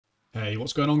Hey,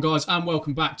 what's going on, guys, and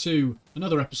welcome back to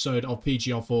another episode of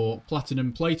PGR4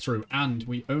 Platinum Playthrough, and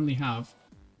we only have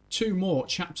 2 more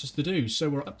chapters to do, so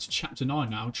we're up to chapter 9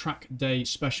 now, Trackday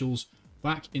Specials,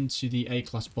 back into the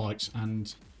A-Class bikes,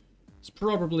 and it's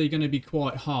probably going to be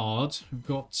quite hard. We've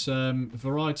got a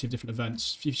variety of different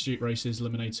events, few street races,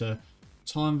 Eliminator,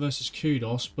 time versus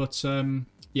Kudos, but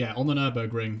yeah, on the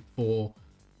Nürburgring for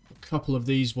a couple of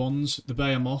these ones, the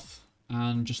Behemoth,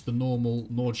 and just the normal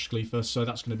Nordschleifer, so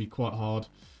that's going to be quite hard.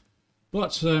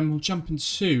 But we'll jump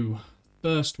into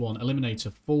first one,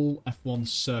 Eliminator, full F1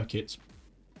 circuit.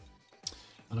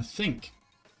 And I think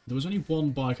there was only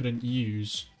one bike I didn't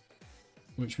use,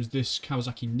 which was this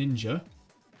Kawasaki Ninja.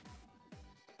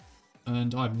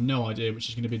 And I have no idea which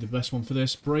is going to be the best one for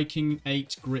this. Braking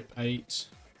 8, grip 8.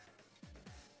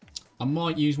 I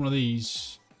might use one of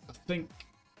these. I think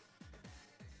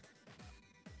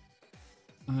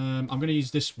I'm going to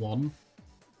use this one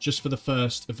just for the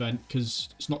first event because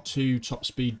it's not too top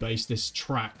speed based, this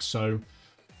track, so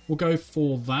we'll go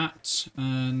for that.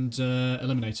 And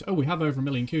Eliminator. Oh, we have over 1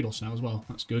 million Kudos now as well.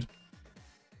 That's good.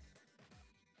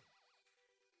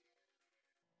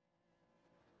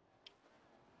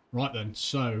 Right then,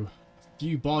 so a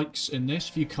few bikes in this,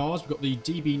 a few cars. We've got the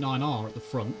DB9R at the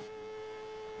front,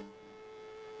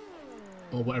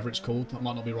 or whatever it's called. That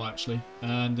might not be right actually.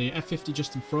 And the F50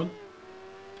 just in front.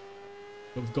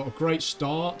 But we've got a great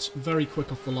start, very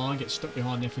quick off the line, get stuck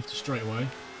behind the F50 straight away.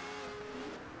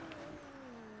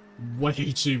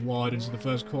 Way too wide into the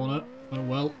first corner. Oh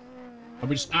well. And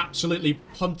we just absolutely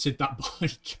punted that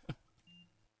bike.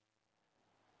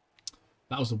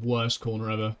 That was the worst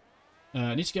corner ever.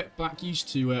 I need to get back used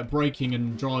to braking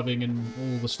and driving and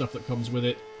all the stuff that comes with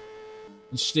it.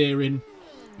 And steering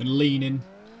and leaning.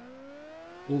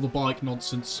 All the bike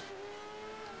nonsense.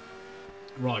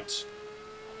 Right.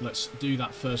 Let's do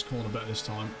that first corner better this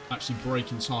time. Actually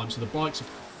brake in time. So the bikes have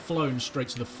flown straight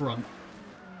to the front.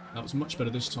 That was much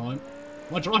better this time.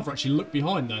 My driver actually looked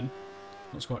behind then.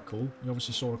 That's quite cool. He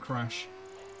obviously saw a crash.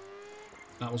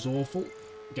 That was awful.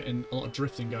 Getting a lot of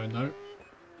drifting going though.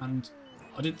 And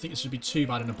I didn't think this would be too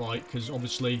bad in a bike because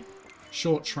obviously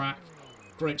short track,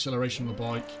 great acceleration on the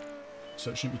bike.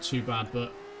 So it shouldn't be too bad,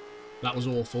 but that was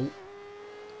awful.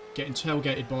 Getting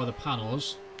tailgated by the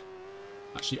Panos.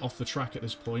 Actually off the track at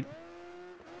this point.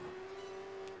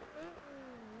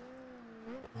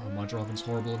 Oh, my driving's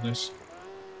horrible in this.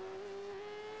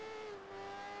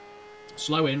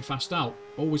 Slow in, fast out.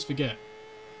 Always forget.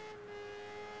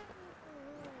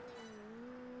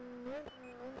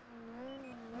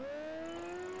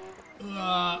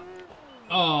 Oh,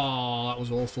 that was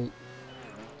awful.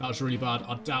 That was really bad.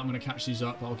 I doubt I'm going to catch these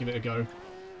up, but I'll give it a go.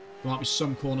 There might be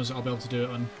some corners that I'll be able to do it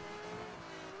on.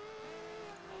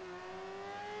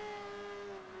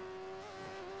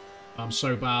 I'm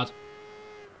so bad.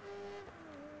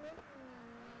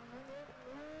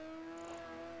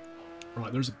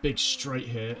 Right, there's a big straight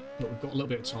here, but we've got a little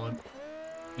bit of time.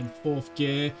 In 4th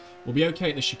gear. We'll be okay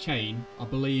at the chicane. I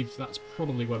believe that's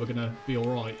probably where we're going to be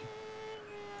alright.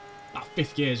 That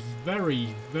 5th gear is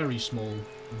very, very small.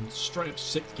 And straight up to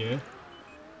 6th gear.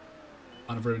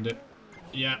 And I've ruined it.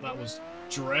 Yeah, that was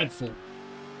dreadful.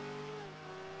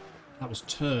 That was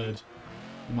turd,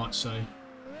 you might say.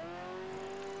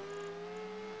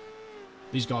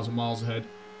 These guys are miles ahead.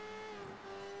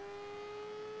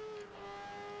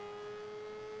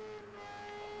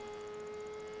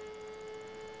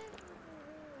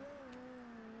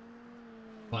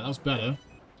 Right, that was better.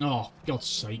 Oh, for God's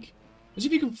sake. As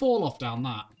if you can fall off down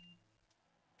that.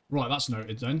 Right, that's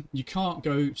noted then. You can't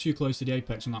go too close to the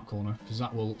apex on that corner, because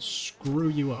that will screw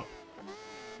you up.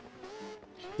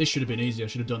 This should have been easy. I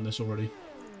should have done this already.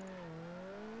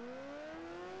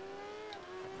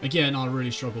 Again, I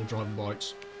really struggle driving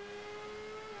bikes.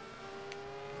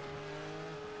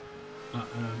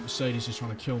 Mercedes is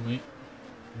trying to kill me.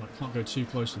 Right, can't go too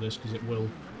close to this because it will.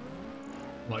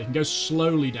 Right, you can go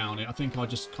slowly down it. I think I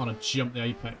just kind of jumped the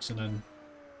apex and then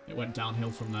it went downhill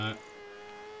from there.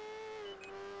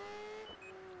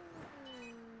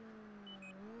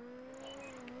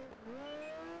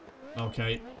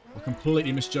 Okay, I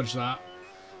completely misjudged that.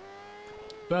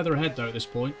 Further ahead though at this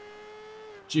point.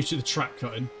 Due to the track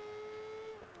cutting.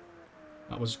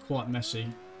 That was quite messy.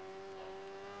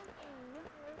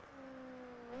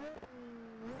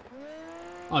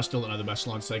 I still don't know the best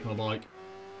line to take on a bike.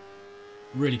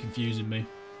 Really confusing me.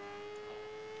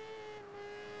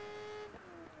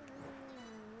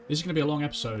 This is going to be a long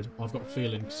episode, I've got a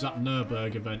feeling, because that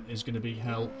Nürburgring event is going to be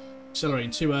hell.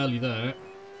 Accelerating too early there.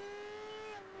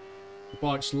 The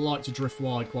bikes like to drift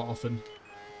wide quite often.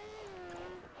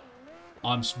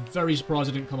 I'm very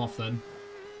surprised I didn't come off then.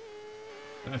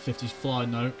 F50's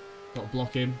flying though. Got to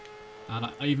block him. And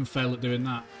I even failed at doing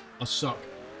that. I suck.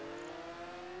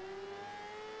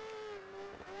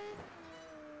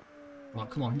 Right,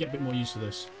 come on, get a bit more used to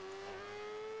this.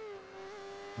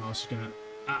 Oh, this is going to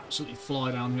absolutely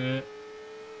fly down here.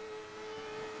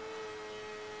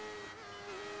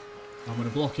 I'm going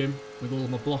to block him with all of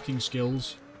my blocking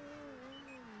skills.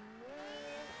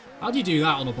 How do you do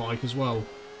that on a bike as well?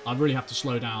 I'd really have to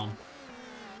slow down.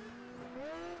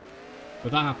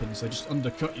 But that happens, they just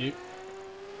undercut you.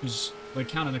 Because they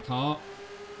can in a car.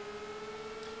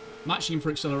 Matching him for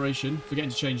acceleration, forgetting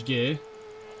to change gear.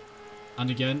 And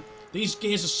again, these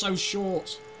gears are so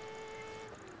short.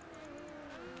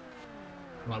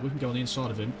 Right, we can go on the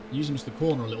inside of him. Use him as the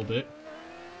corner a little bit.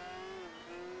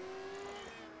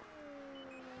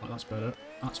 Right, that's better.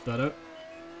 That's better.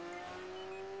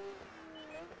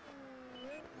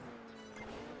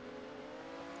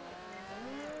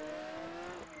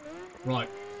 Right.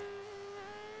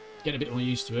 Get a bit more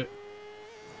used to it.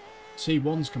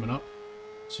 T1's coming up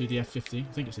to the F50.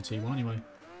 I think it's the T1 anyway.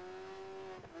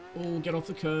 Oh, get off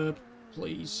the curb,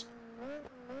 please.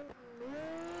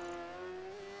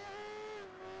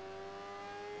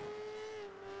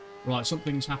 Right,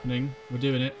 something's happening. We're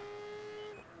doing it.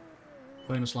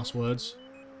 Famous last words.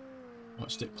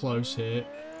 Right, stick close here.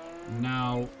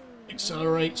 Now,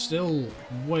 accelerate. Still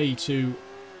way too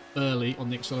early on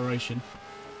the acceleration.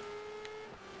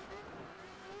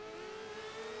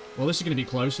 Well, this is going to be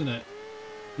close, isn't it?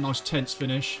 Nice tense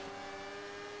finish.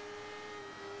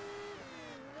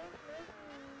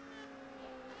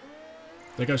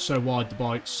 They go so wide, the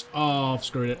bikes. Oh, I've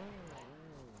screwed it.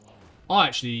 I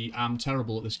actually am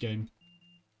terrible at this game.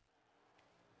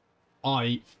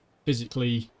 I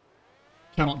physically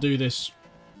cannot do this.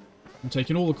 I'm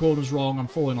taking all the corners wrong. I'm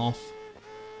falling off.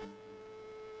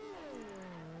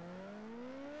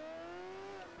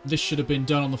 This should have been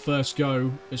done on the first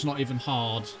go. It's not even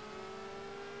hard.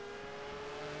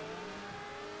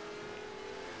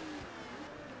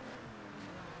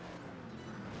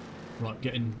 Right,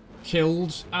 getting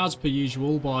killed, as per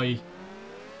usual, by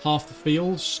half the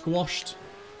field. Squashed.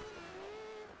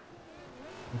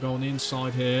 We'll go on the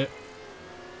inside here.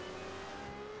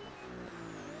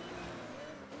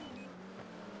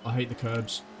 I hate the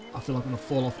curbs. I feel like I'm going to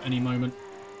fall off any moment.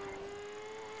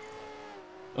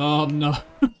 Oh, no.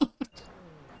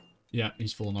 Yeah,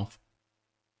 he's fallen off.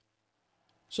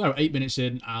 So, 8 minutes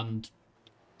in and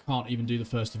can't even do the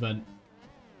first event.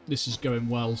 This is going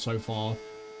well so far.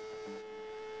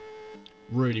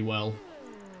 Really well.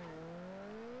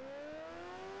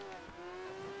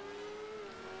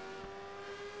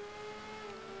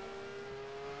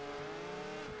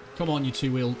 Come on, you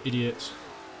two-wheel idiots.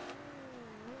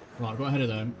 Right, I got ahead of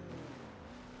them.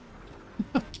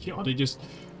 God, he just...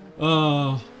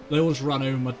 Oh, they all just ran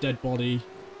over my dead body.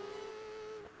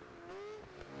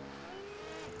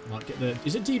 Right, get the...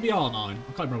 Is it DBR9? I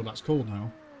can't remember what that's called now.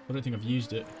 I don't think I've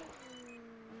used it.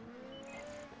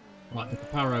 Right, the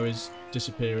Caparo is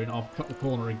disappearing. I'll cut the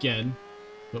corner again,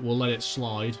 but we'll let it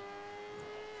slide.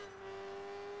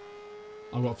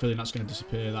 I've got a feeling that's going to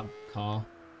disappear, that car.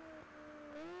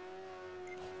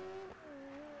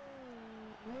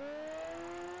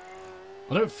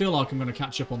 I don't feel like I'm going to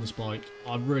catch up on this bike.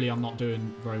 I really am not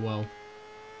doing very well.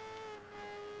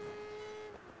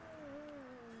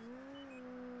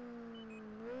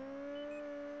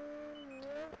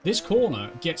 This corner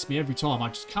gets me every time. I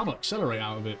just cannot accelerate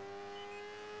out of it.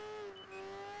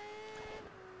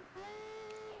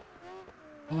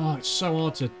 Oh, it's so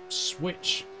hard to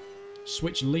switch.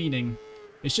 Switch leaning.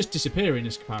 It's just disappearing,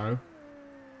 this Caparo.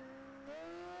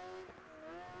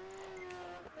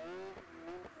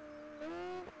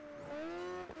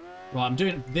 Right, I'm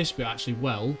doing this bit actually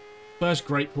well. First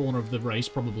great corner of the race,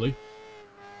 probably.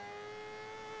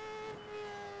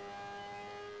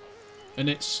 And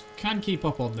it's... can keep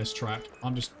up on this track.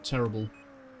 I'm just terrible.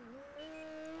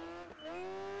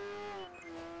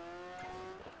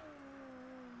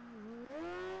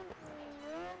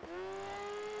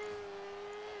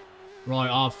 Right,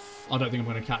 I don't think I'm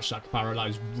going to catch that Caparo. That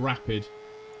is rapid.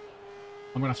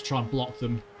 I'm going to have to try and block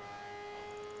them.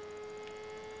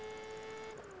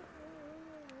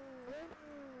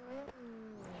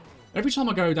 Every time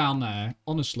I go down there,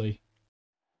 honestly,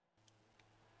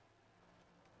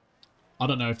 I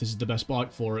don't know if this is the best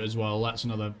bike for it as well. That's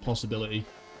another possibility.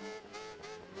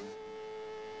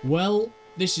 Well,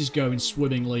 this is going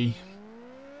swimmingly.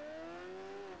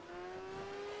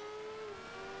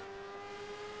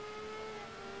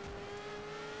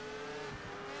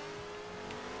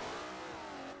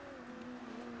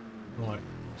 Right,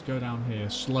 let's go down here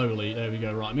slowly. There we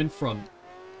go. Right, I'm in front.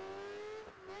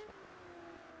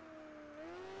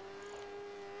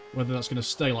 Whether that's going to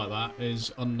stay like that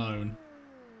is unknown.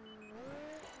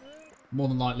 More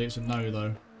than likely it's a no,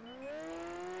 though.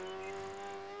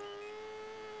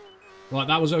 Right,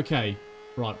 that was okay.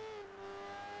 Right.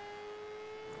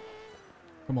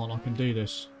 Come on, I can do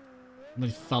this. And they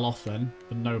fell off then,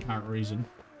 for no apparent reason.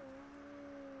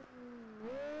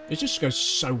 It just goes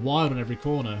so wild on every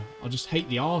corner. I just hate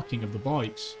the arcing of the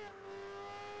bikes.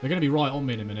 They're going to be right on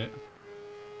me in a minute.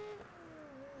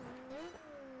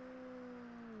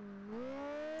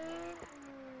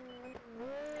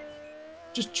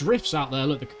 Just drifts out there.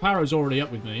 Look, the Caparro's already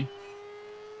up with me.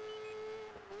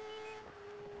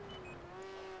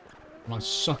 And I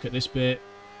suck at this bit.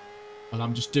 And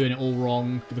I'm just doing it all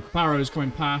wrong. The Caparro's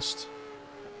coming past.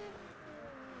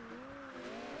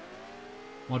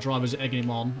 My driver's egging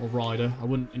him on, or rider. I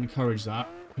wouldn't encourage that,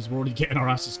 because we're already getting our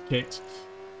asses kicked.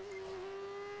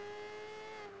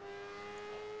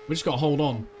 We just got to hold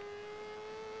on.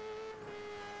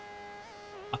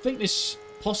 I think this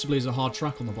possibly is a hard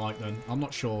track on the bike then. I'm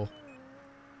not sure.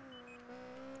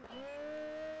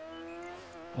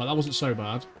 Well, that wasn't so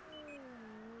bad.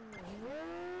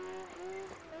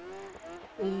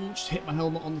 Oh, just hit my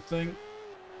helmet on the thing.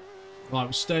 Right,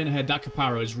 we're staying ahead. That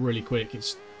Caparro is really quick.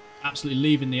 It's absolutely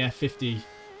leaving the F50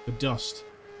 for dust.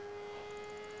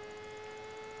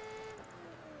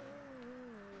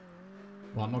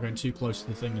 Right, I'm not going too close to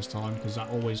the thing this time, because that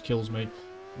always kills me.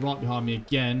 Right behind me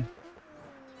again.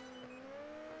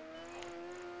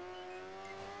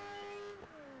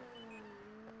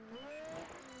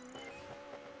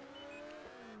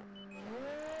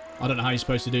 I don't know how you're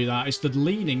supposed to do that. It's the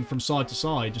leaning from side to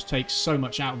side just takes so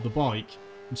much out of the bike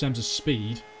in terms of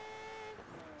speed.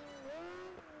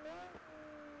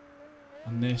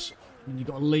 And this. And you've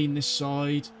got to lean this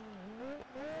side.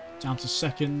 Down to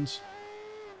second.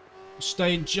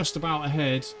 Staying just about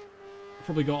ahead.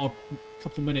 Probably got a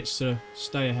couple of minutes to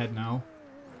stay ahead now.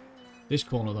 This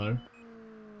corner, though.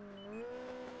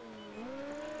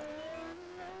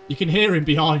 You can hear him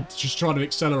behind just trying to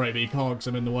accelerate, but he can't because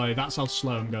I'm in the way. That's how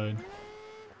slow I'm going.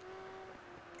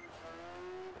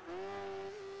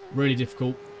 Really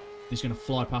difficult. He's going to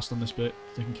fly past on this bit.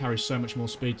 They can carry so much more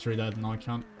speed through there than I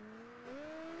can.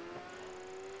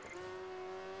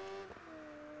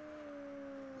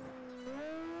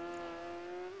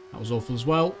 That was awful as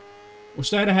well. We're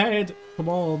staying ahead. Come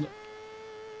on.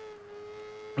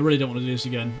 I really don't want to do this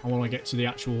again. I want to get to the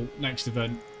actual next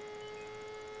event.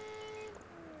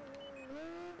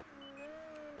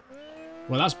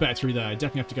 Well, that's better through there.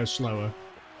 Definitely have to go slower.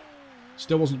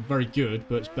 Still wasn't very good,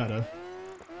 but it's better.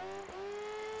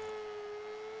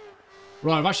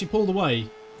 Right, I've actually pulled away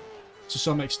to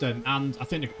some extent, and I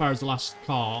think the Caparro's the last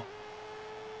car.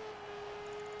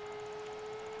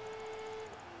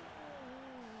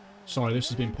 Sorry, this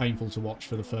has been painful to watch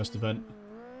for the first event.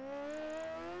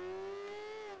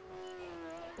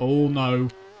 Oh no.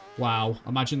 Wow,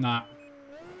 imagine that.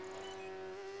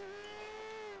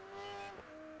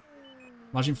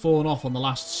 Imagine falling off on the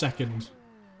last second.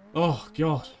 Oh,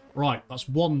 God. Right, that's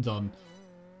one done.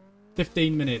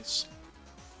 15 minutes.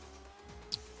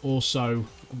 Or so.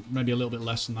 Maybe a little bit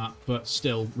less than that, but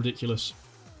still ridiculous.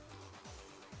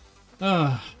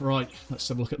 Right, let's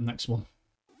have a look at the next one.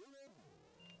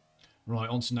 Right,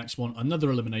 on to the next one. Another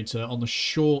Eliminator on the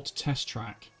short test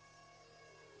track.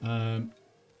 I'm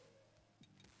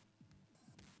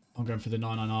going for the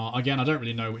 99R. Again, I don't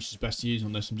really know which is best to use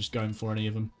on this. I'm just going for any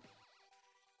of them.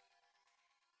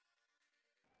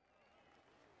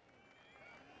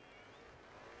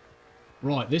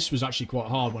 Right, this was actually quite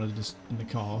hard when I did this in the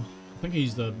car. I think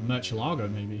he's the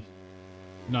Murcielago, maybe.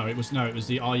 No, it was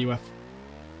the RUF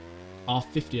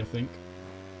R50, I think.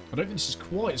 I don't think this is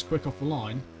quite as quick off the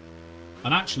line.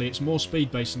 And actually, it's more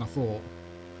speed-based than I thought.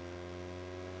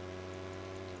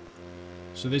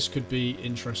 So this could be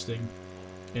interesting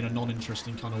in a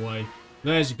non-interesting kind of way.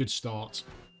 There's a good start.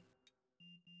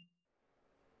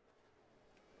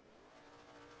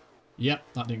 Yep,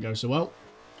 that didn't go so well.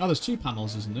 Oh, there's two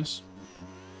panels, isn't this?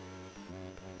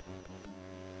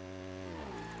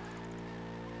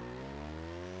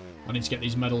 I need to get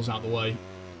these medals out of the way,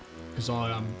 because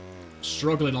I am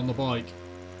struggling on the bike.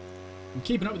 I'm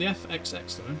keeping up with the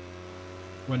FXX, though,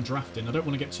 when drafting. I don't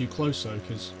want to get too close, though,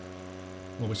 because,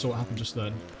 well, we saw what happened just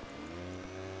then.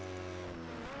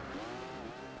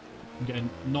 I'm getting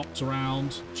knocked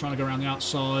around, trying to go around the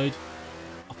outside.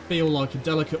 I feel like a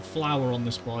delicate flower on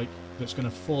this bike that's going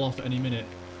to fall off at any minute.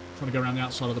 Trying to go around the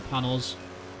outside of the panels.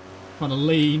 Trying to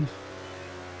lean.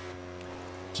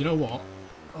 Do you know what?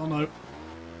 Oh, no.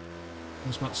 I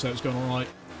was about to say it was going alright.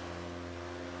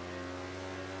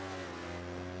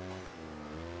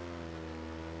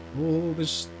 Oh,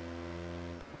 there's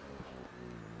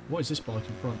What is this bike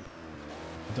in front?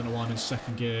 I don't know why I'm in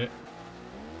second gear.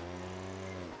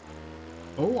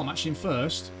 Oh, I'm actually in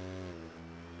first.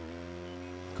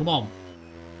 Come on.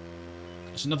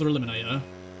 It's another Eliminator.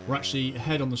 We're actually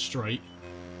ahead on the straight.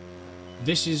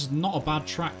 This is not a bad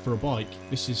track for a bike.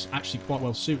 This is actually quite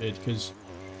well suited because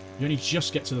you only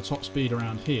just get to the top speed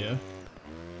around here.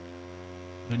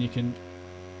 Then you can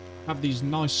have these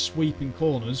nice sweeping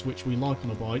corners, which we like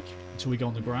on a bike, until we go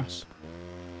on the grass.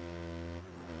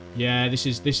 Yeah, this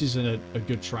is a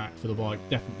good track for the bike,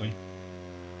 definitely.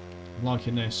 I'm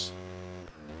liking this.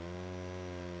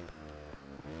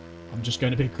 I'm just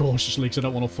going a bit cautiously because I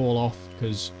don't want to fall off,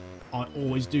 because I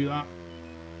always do that.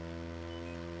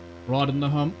 Riding the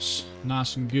humps,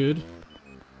 nice and good.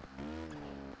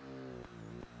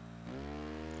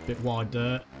 Bit wide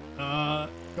there.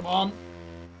 Come on.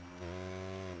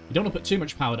 You don't want to put too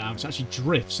much power down because it actually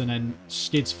drifts and then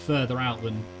skids further out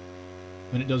than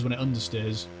it does when it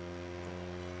understeers.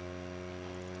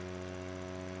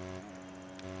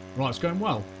 Right, it's going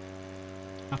well.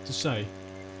 I have to say.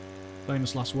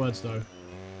 Famous last words, though.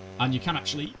 And you can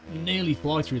actually nearly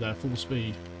fly through there full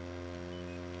speed.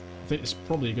 I think it's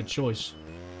probably a good choice.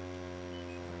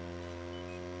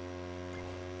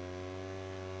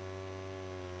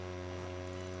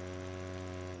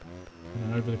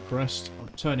 And over the crest. I'm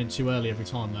turning too early every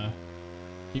time there.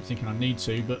 Keep thinking I need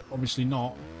to, but obviously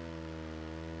not.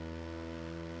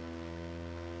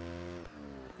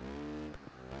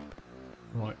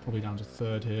 Right, probably down to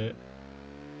third here.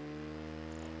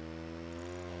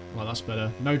 Right, that's better.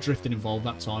 No drifting involved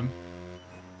that time.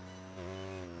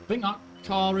 I think that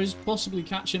car is possibly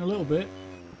catching a little bit.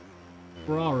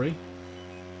 Ferrari.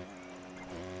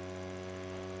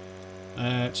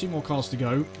 2 more cars to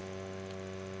go.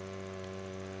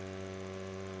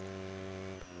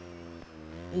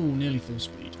 Ooh, nearly full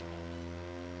speed.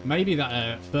 Maybe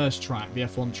that first track, the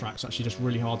F1 track's actually just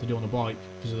really hard to do on a bike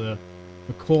because of the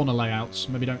corner layouts.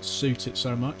 Maybe don't suit it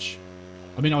so much.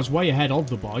 I mean, I was way ahead of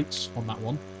the bikes on that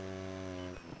one.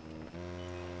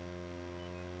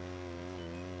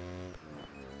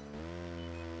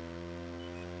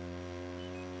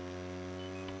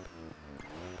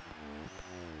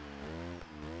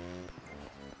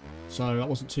 So that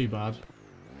wasn't too bad.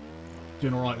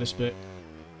 Doing alright this bit.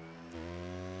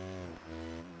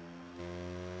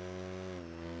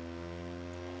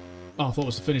 Oh, I thought it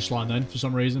was the finish line then, for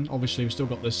some reason. Obviously, we've still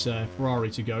got this Ferrari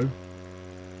to go.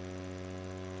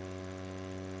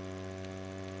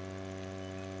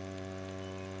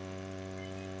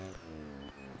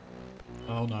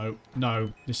 Oh, no.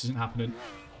 No, this isn't happening.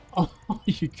 Oh,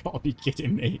 you gotta be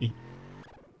kidding me.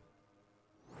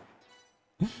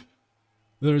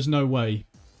 There is no way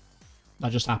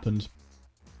that just happened.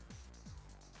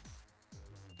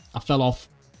 I fell off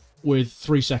with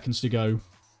 3 seconds to go.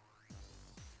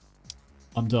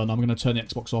 I'm done. I'm going to turn the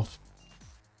Xbox off.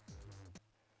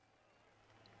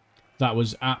 That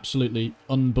was absolutely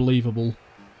unbelievable.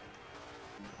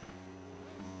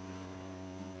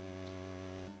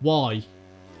 Why?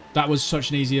 That was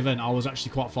such an easy event. I was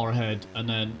actually quite far ahead, and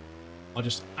then I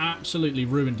just absolutely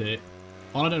ruined it.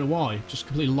 I don't know why. Just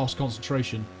completely lost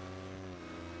concentration.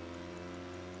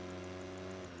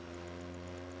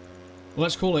 Well,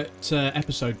 let's call it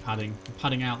episode padding. I'm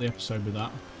padding out the episode with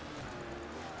that.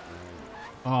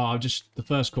 Oh, the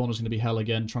first corner's going to be hell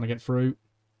again, trying to get through. It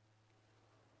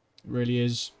really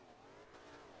is.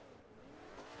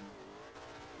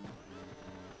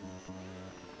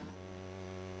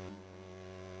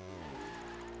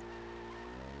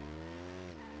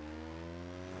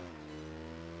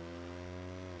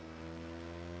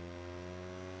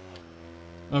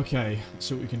 Okay, let's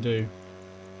see what we can do.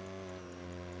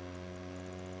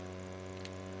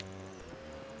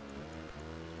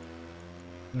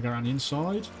 Gonna go around the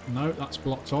inside. No, that's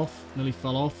blocked off. Nearly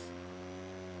fell off.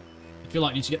 I feel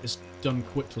like I need to get this done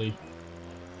quickly.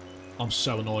 I'm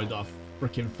so annoyed that I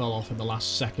freaking fell off in the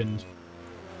last second.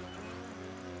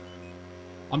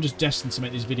 I'm just destined to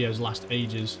make these videos last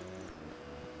ages.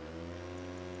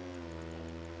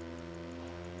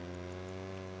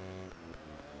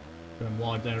 Going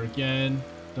wide there again.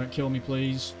 Don't kill me,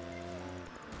 please.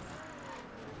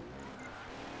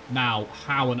 Now,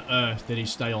 how on earth did he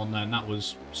stay on then? That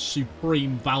was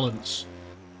supreme balance.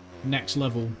 Next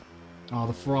level. Oh,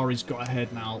 the Ferrari's got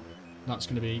ahead now. That's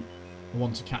going to be the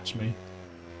one to catch me.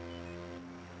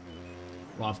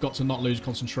 Right, I've got to not lose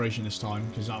concentration this time,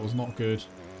 because that was not good.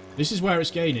 This is where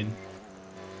it's gaining.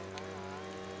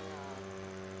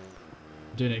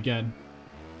 I'm doing it again.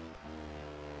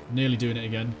 Nearly doing it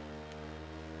again.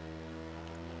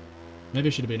 Maybe I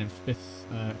should have been in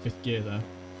fifth gear there.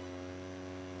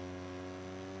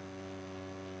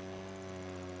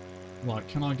 Right,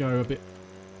 can I go a bit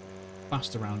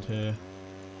fast around here?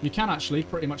 You can actually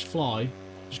pretty much fly.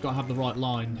 Just got to have the right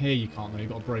line. Here you can't though, you've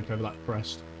got to brake over that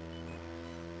crest.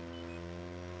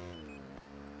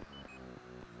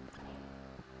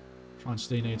 Try and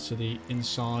steer near to the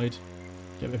inside.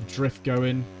 Get a bit of drift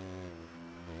going.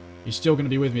 He's still going to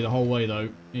be with me the whole way though.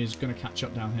 He's going to catch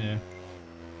up down here.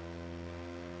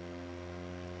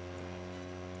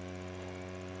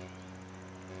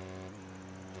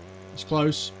 It's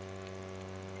close.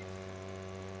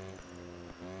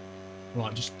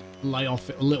 Right, just lay off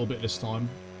it a little bit this time.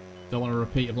 Don't want a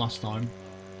repeat of last time.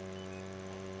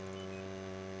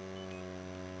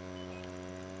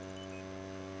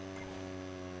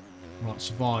 Right,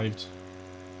 survived.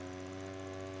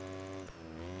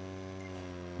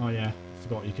 Oh yeah,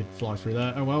 forgot you could fly through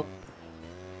there. Oh well.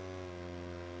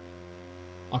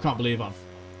 I can't believe I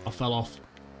fell off.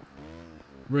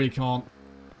 Really can't.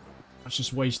 That's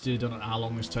just wasted. I don't know how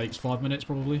long this takes. 5 minutes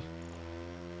probably.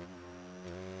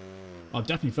 I'm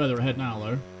definitely further ahead now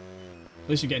though. At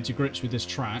least we're getting to grips with this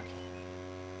track.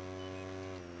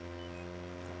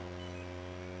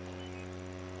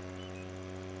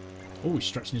 Oh, he's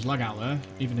stretching his leg out there.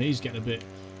 Even he's getting a bit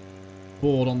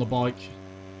bored on the bike.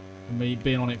 And me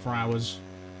being on it for hours.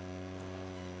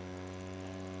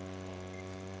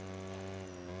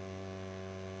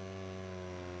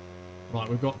 Right,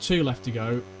 we've got 2 left to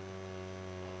go.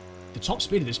 The top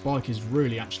speed of this bike is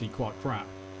really actually quite crap.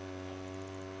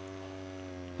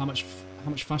 How much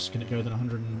faster can it go than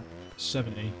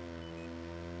 170?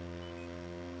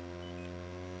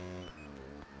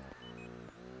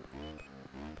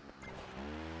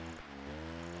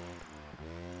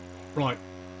 Right,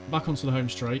 back onto the home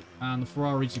straight, and the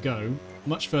Ferrari to go.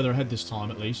 Much further ahead this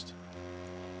time, at least.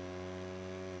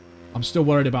 I'm still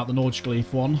worried about the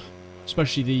Nordschleife one,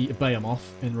 especially the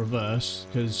Behemoth in reverse,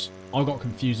 because I got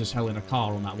confused as hell in a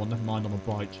car on that one, never mind on a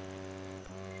bike.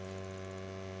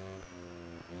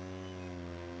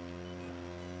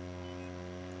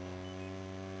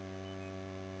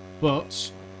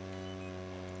 But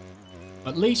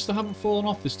at least I haven't fallen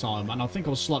off this time, and I think I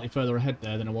was slightly further ahead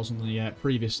there than I was on the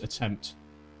previous attempt.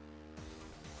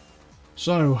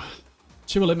 So,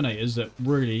 2 eliminators that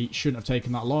really shouldn't have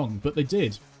taken that long, but they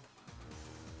did.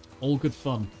 All good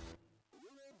fun.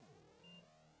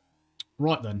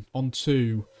 Right then, on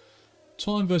to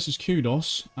time versus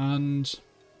Kudos, and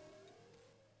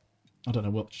I don't know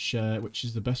which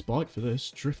is the best bike for this.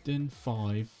 Drifting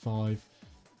 5, 5,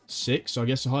 6. So I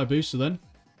guess a higher booster then,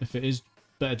 if it is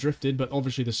better drifted, but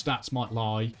obviously the stats might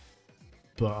lie,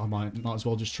 but I might as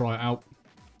well just try it out.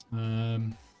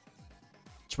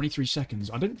 23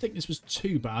 seconds. I didn't think this was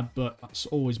too bad, but that's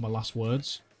always my last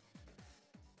words.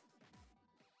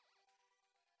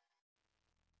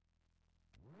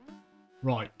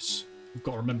 Right, we've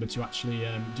got to remember to actually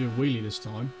do a wheelie this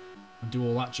time and do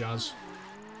all that jazz.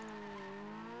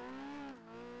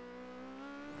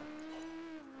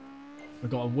 I've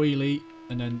got a wheelie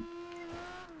and then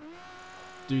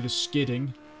do the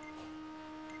skidding.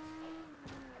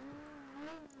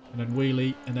 And then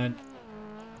wheelie and then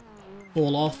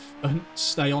fall off and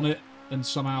stay on it and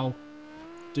somehow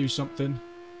do something.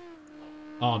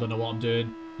 Oh, I don't know what I'm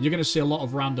doing. You're going to see a lot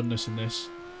of randomness in this.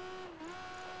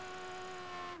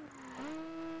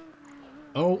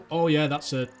 Oh yeah,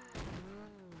 that's a...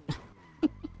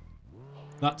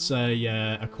 that's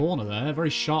a corner there. A very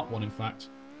sharp one, in fact.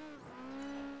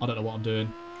 I don't know what I'm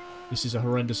doing. This is a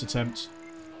horrendous attempt.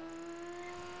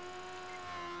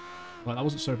 Right, that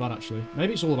wasn't so bad, actually.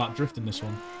 Maybe it's all about drifting, this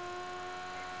one.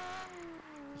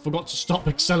 Forgot to stop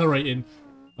accelerating.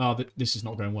 Oh, this is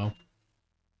not going well.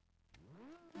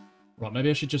 Right, maybe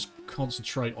I should just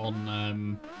concentrate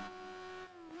on...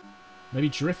 maybe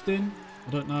drifting? I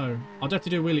don't know. I'd have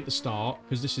to do a wheelie at the start,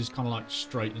 because this is kind of like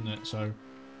straight, isn't it? So,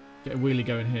 get a wheelie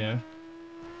going here.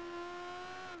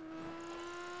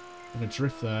 And a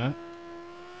drift there.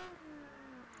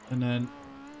 And then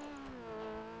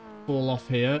fall off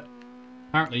here.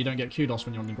 Apparently you don't get Kudos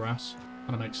when you're on the grass.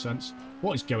 Kind of makes sense.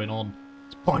 What is going on?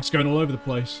 This bike's going all over the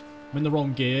place. I'm in the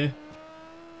wrong gear.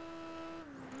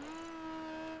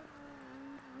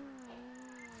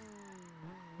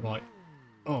 Right.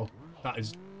 Oh, that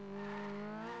is...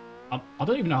 I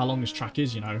don't even know how long this track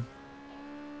is, you know.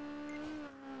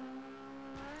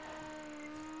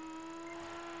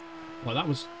 Right, that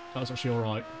was actually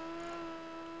alright.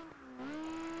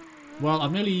 Well,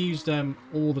 I've nearly used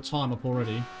all the time up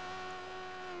already.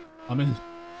 I'm in...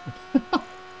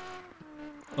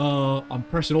 I'm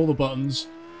pressing all the buttons.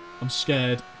 I'm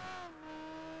scared.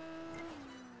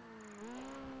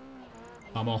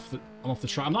 I'm off the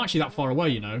track. I'm not actually that far away,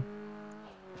 you know.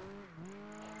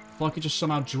 If I could just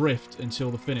somehow drift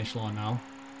until the finish line now.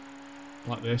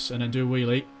 Like this, and then do a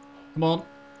wheelie. Come on.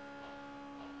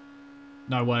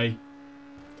 No way.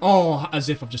 Oh, as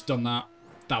if I've just done that.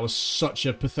 That was such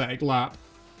a pathetic lap.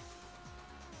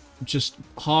 Just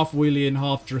half wheeling,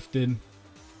 half drifting.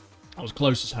 That was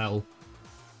close as hell.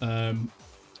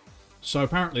 So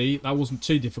apparently that wasn't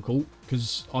too difficult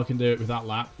because I can do it with that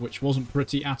lap, which wasn't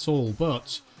pretty at all.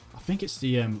 But I think it's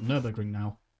the Nürburgring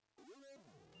now.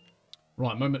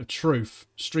 Right, moment of truth.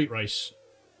 Street race.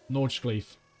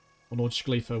 Nordschleife. Or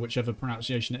Nordschleife, whichever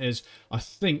pronunciation it is. I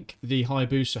think the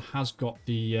Hayabusa has got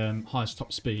the highest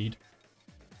top speed.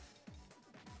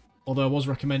 Although I was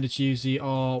recommended to use the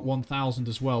R1000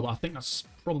 as well, but I think that's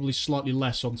probably slightly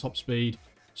less on top speed.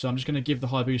 So I'm just going to give the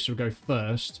Hayabusa a go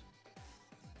first.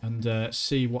 And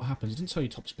see what happens. It didn't tell you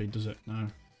top speed, does it? No.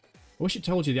 I wish it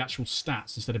told you the actual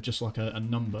stats instead of just like a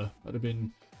number. That would have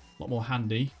been a lot more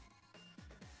handy.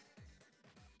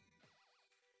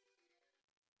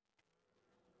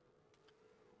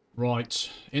 Right,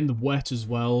 in the wet as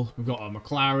well. We've got a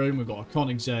McLaren, we've got a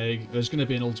Koenigsegg. There's going to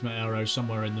be an Ultimate Aero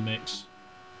somewhere in the mix.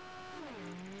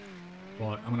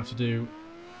 Right, I'm going to have to do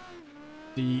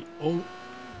the... Oh.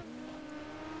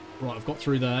 Right, I've got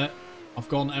through there. I've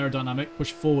gone aerodynamic,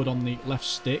 push forward on the left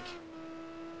stick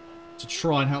to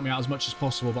try and help me out as much as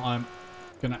possible, but I'm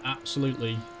going to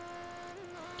absolutely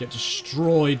get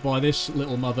destroyed by this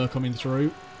little mother coming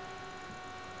through.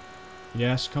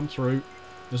 Yes, come through.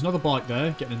 There's another bike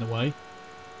there, getting in the way.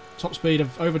 Top speed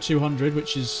of over 200,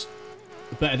 which is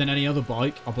better than any other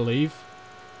bike, I believe.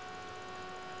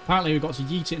 Apparently we've got to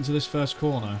yeet it into this first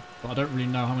corner, but I don't really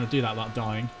know how I'm going to do that without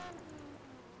dying.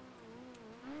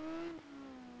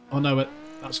 Oh no,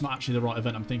 that's not actually the right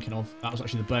event I'm thinking of. That was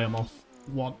actually the Behemoth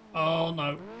one. Oh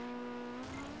no.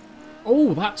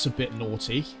 Oh, that's a bit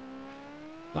naughty.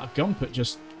 That Gumpert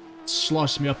just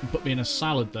sliced me up and put me in a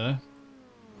salad there.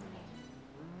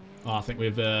 Oh, I think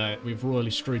we've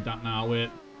royally screwed that now. We're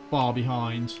far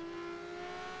behind.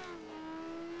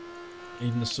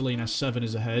 Even the Selena 7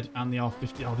 is ahead, and the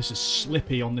R50. Oh, this is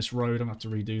slippy on this road. I'm going to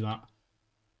have to redo that.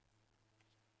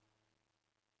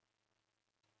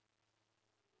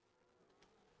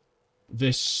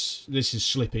 This is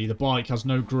slippy. The bike has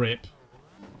no grip.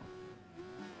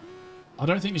 I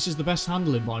don't think this is the best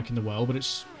handling bike in the world, but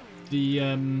it's the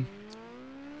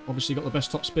obviously got the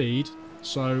best top speed,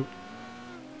 so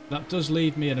that does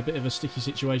leave me in a bit of a sticky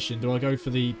situation. Do I go for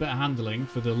the better handling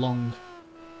for the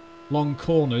long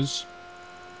corners,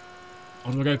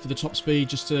 or do I go for the top speed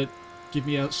just to give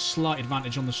me a slight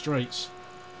advantage on the straights?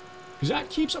 Because that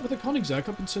keeps up with the Koenigsegg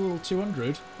up until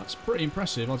 200. That's pretty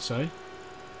impressive, I'd say.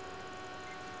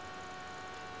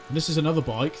 And this is another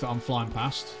bike that I'm flying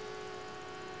past.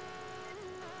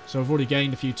 So I've already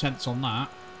gained a few tenths on that.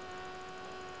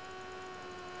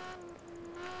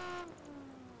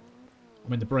 I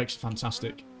mean, the brakes are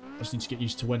fantastic. I just need to get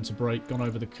used to when to brake. Gone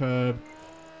over the curb.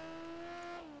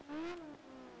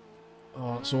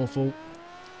 Oh, it's awful.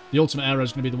 The Ultimate Aero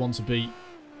is going to be the one to beat.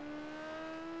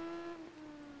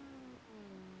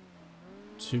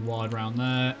 Too wide round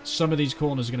there. Some of these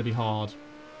corners are going to be hard.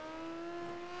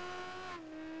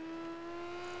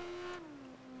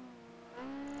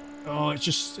 Oh, it's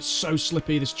so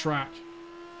slippy, this track.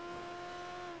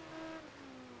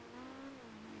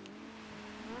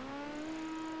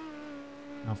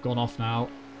 I've gone off now.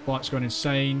 Bike's going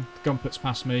insane. Gumpert's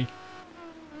past me.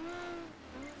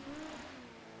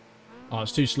 Oh,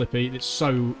 it's too slippy. It's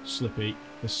so slippy,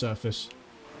 this surface.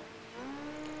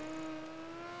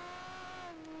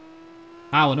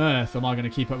 How on earth am I going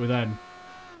to keep up with them?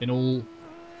 In all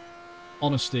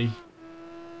honesty.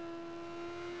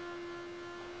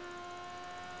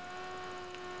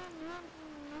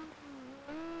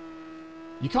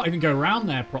 You can't even go around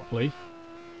there properly.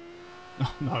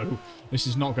 Oh, no, this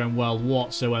is not going well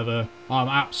whatsoever. I'm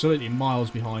absolutely miles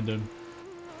behind him.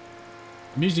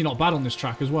 I'm usually not bad on this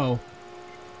track as well.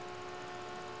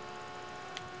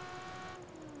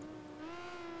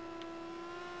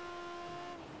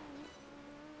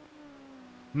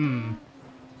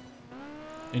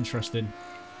 Interesting.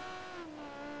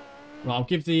 Right, I'll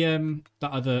give the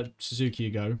that other Suzuki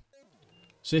a go.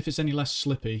 See if it's any less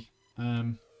slippy.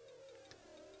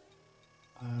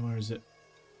 Where is it?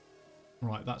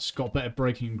 Right, that's got better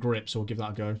braking and grip, so I'll give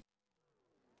that a go.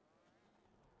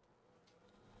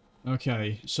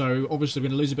 Okay, so obviously we're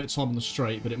going to lose a bit of time on the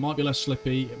straight, but it might be less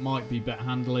slippy, it might be better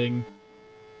handling.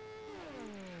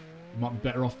 It might be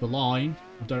better off the line.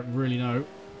 I don't really know.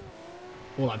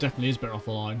 Well, that definitely is better off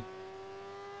the line.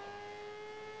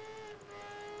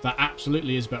 That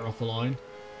absolutely is better off the line.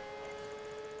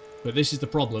 But this is the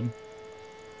problem.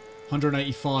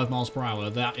 185 miles per hour.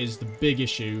 That is the big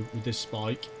issue with this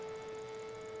bike.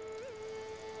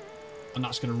 And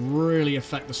that's going to really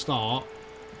affect the start.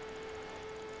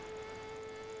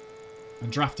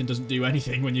 And drafting doesn't do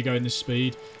anything when you're going this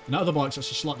speed. And other bikes are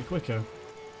actually slightly quicker.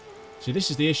 See,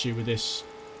 this is the issue with this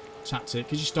tactic.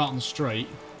 Because you start on the straight.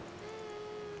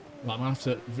 Right, I'm going to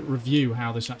have to review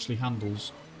how this actually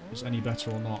handles. If it's any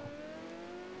better or not.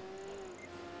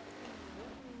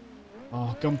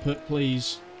 Oh, Gumpert,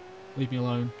 please. Leave me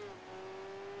alone.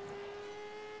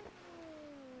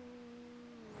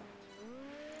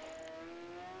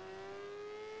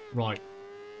 Right.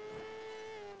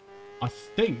 I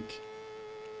think...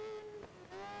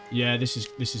 Yeah, this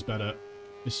is better.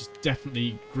 This is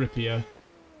definitely grippier.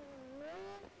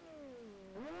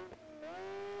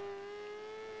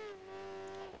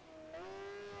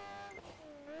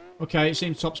 Okay, it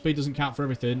seems top speed doesn't count for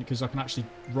everything, because I can actually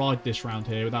ride this round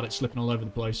here without it slipping all over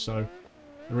the place, so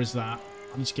there is that.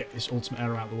 I need to get this ultimate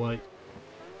error out of the way.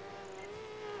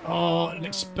 Oh, an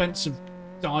expensive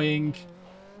dying.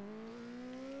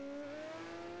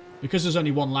 Because there's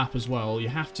only one lap as well, you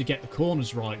have to get the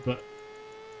corners right, but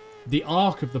the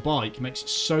arc of the bike makes it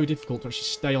so difficult to actually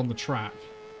stay on the track.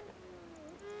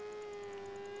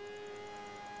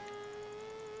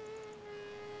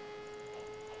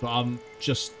 But I'm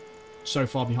just so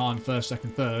far behind first,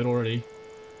 second, third already.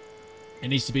 It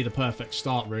needs to be the perfect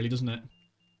start, really, doesn't it?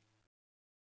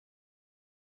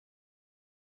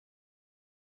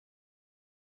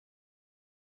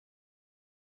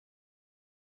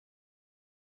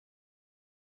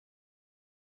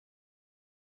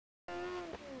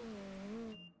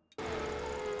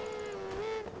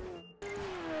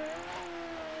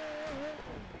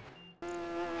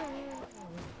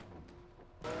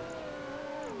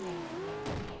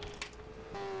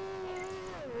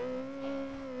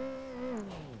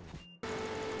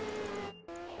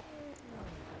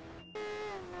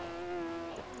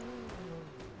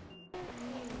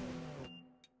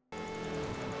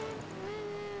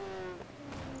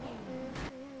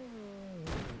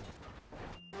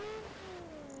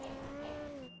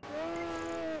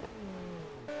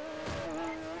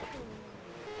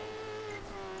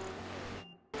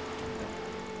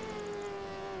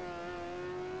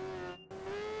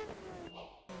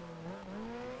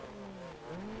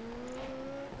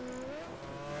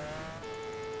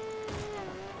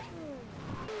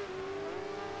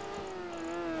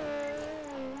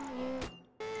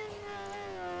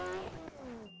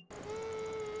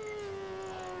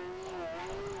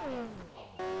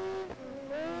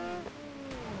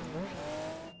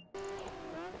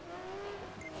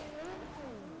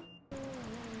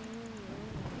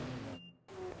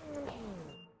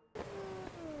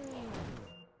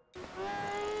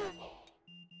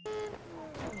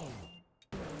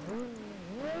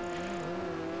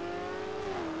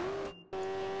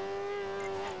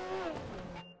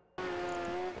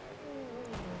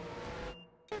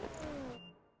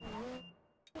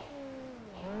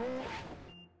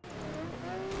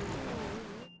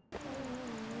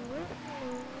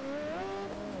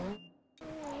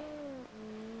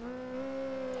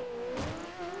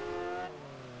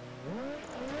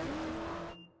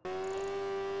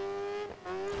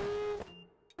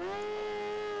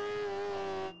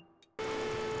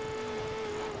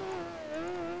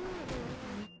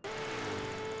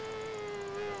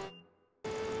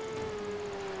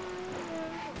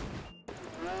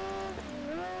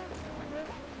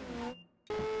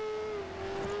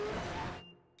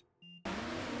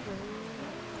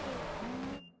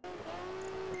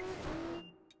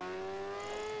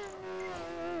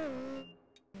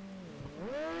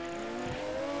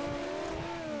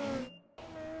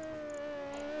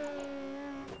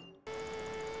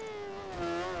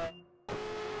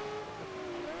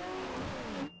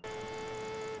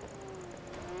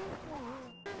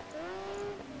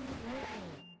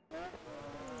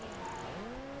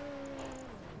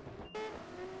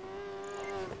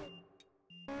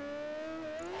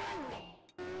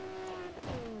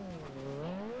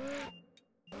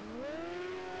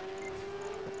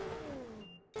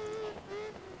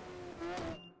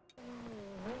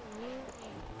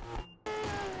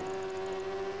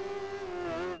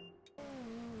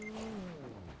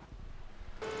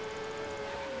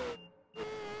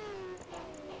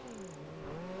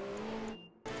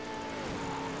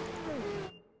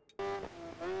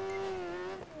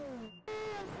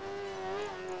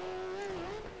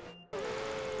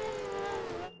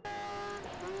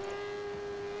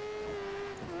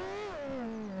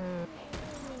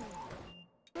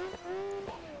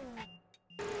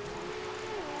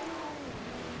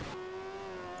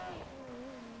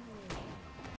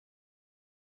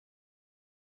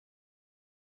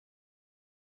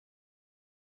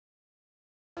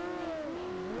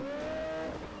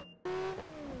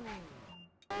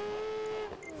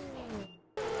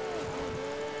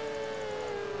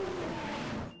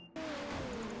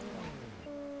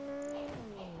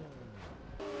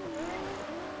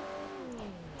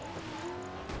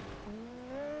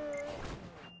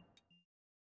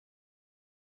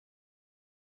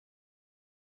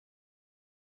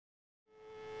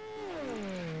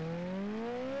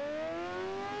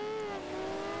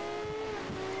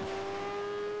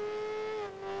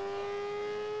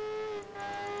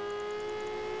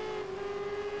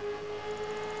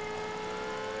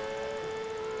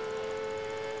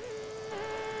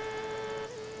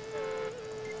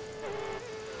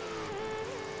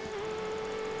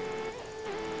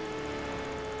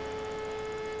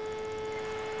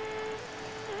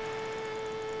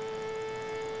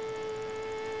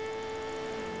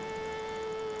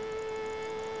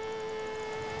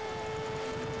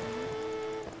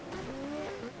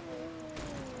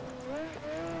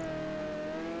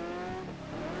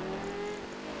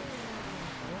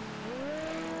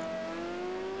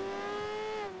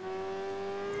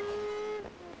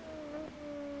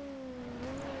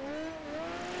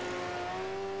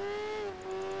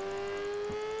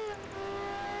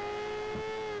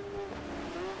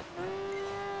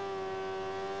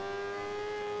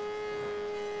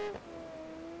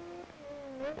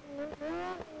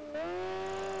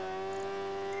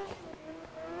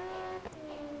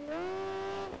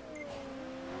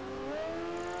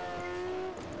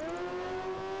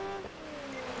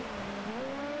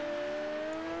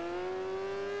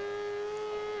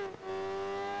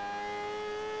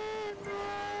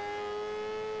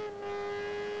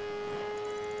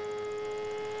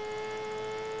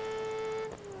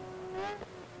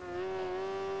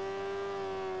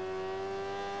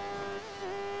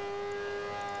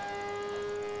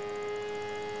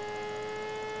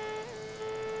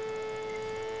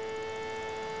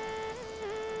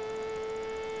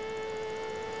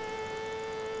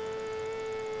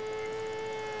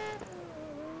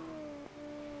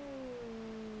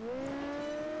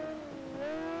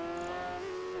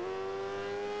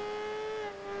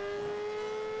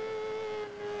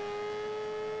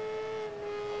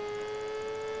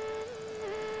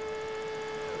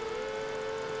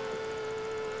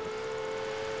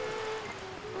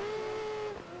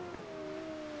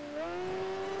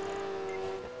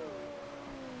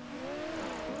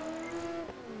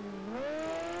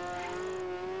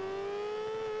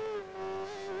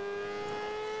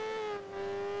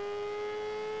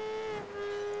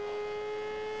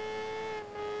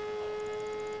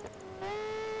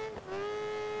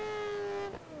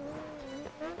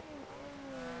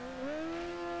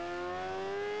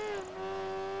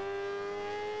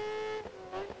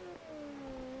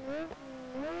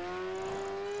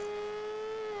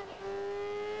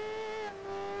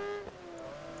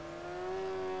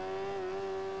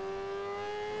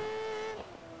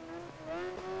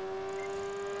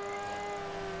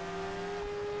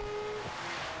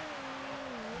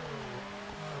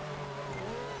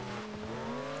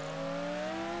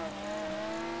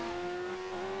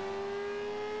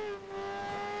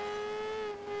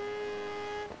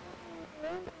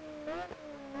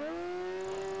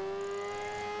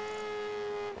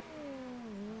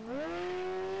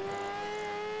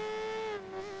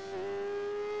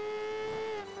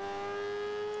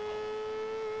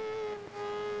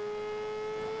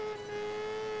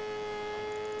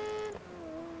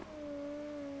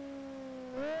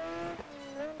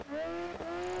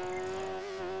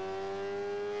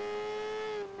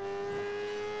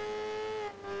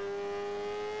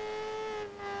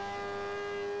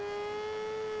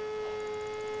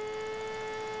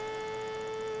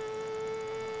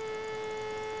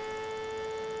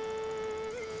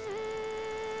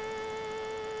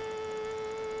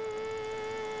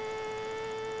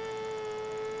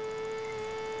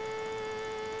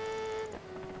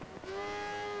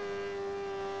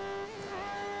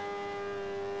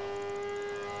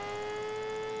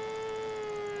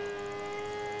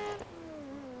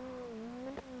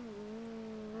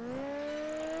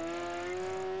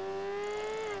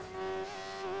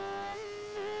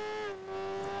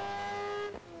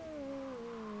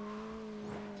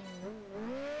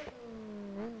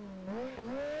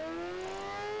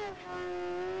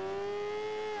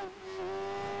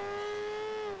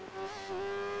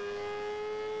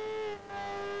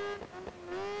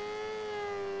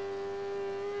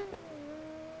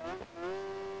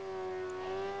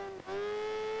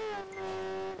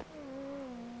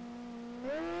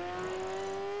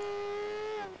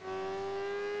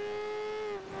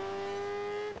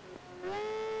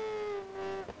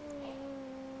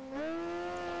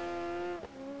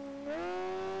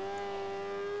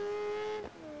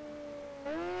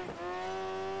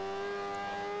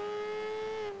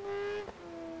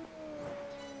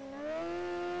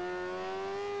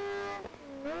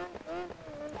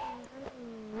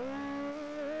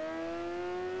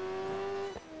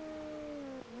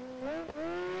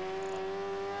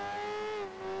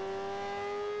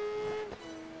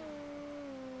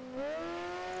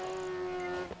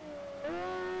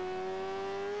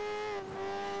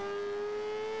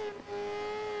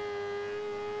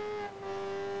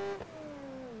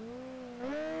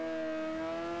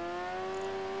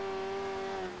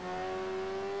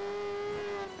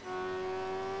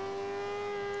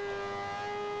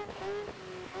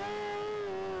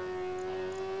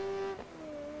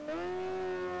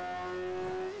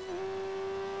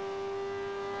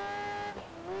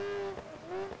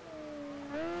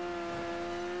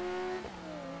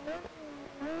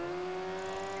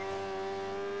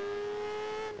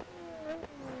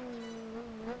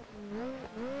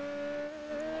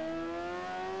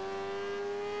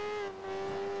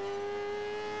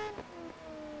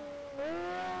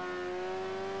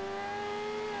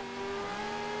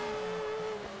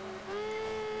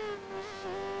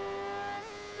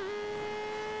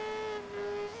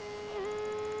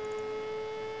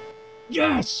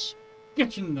 Yes!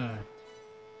 Get in there!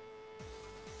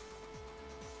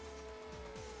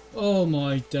 Oh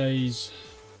my days.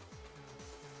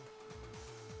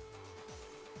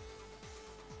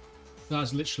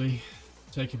 That's literally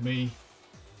taken me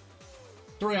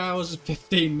 3 hours and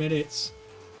 15 minutes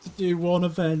to do one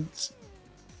event.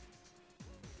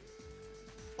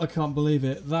 I can't believe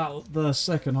it. The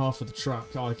second half of the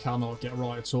track I cannot get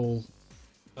right at all.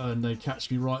 And they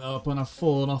catch me right up, and I've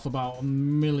fallen off about a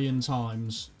million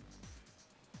times.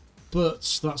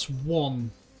 But that's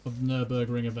one of the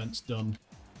Nürburgring events done.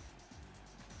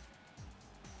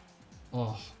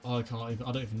 Oh, I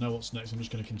don't even know what's next. I'm just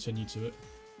going to continue to it.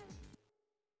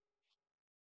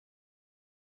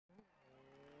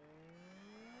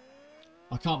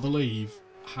 I can't believe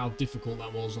how difficult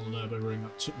that was on the Nürburgring.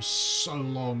 That took me so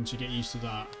long to get used to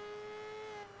that.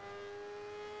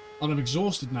 And I'm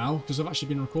exhausted now because I've actually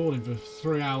been recording for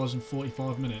 3 hours and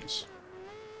 45 minutes.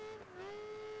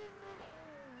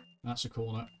 That's a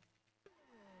corner.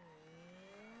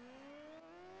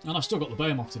 And I've still got the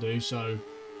behemoth to do, so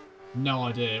no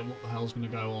idea what the hell's going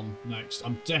to go on next.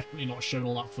 I'm definitely not showing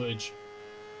all that footage.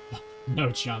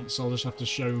 No chance. I'll just have to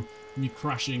show me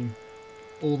crashing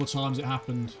all the times it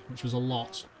happened, which was a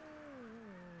lot.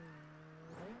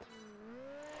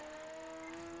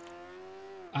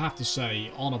 I have to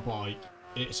say, on a bike,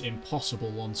 it's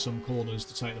impossible on some corners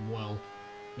to take them well.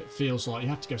 It feels like you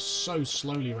have to go so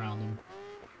slowly around them.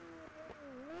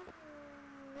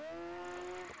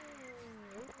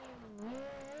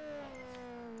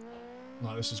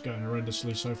 Like, this is going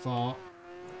horrendously so far.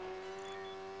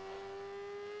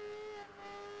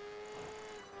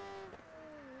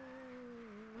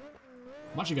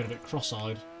 I'm actually getting a bit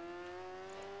cross-eyed.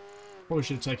 Probably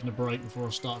should have taken a break before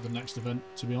I started the next event,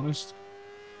 to be honest.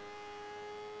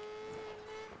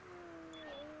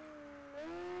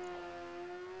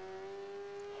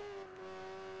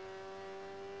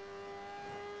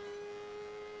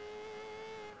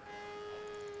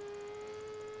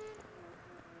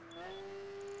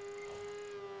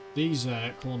 These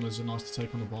corners are nice to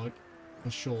take on a bike, for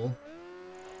sure.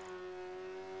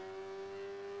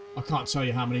 I can't tell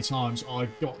you how many times I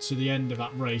got to the end of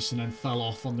that race and then fell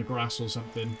off on the grass or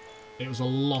something. It was a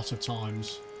lot of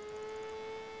times.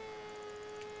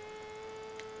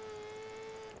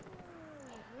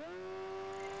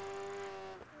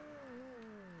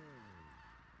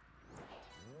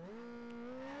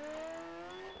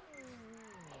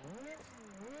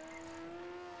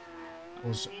 That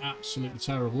was absolutely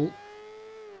terrible.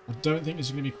 I don't think this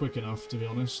is going to be quick enough, to be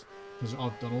honest, because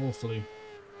I've done awfully.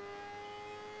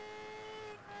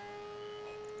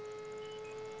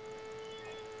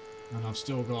 And I've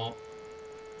still got,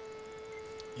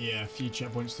 yeah, a few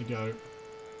checkpoints to go.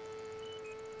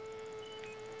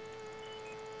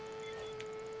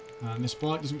 And this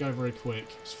bike doesn't go very quick.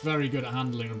 It's very good at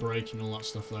handling and braking and all that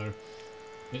stuff, though.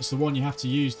 It's the one you have to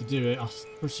use to do it, I'm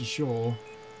pretty sure.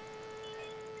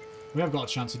 We have got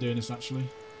a chance of doing this, actually.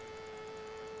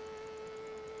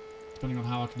 Depending on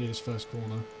how I can do this first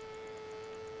corner.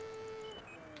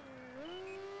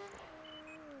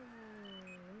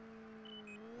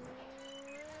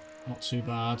 Not too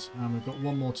bad. And we've got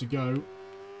one more to go.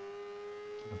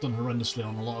 I've done horrendously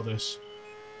on a lot of this.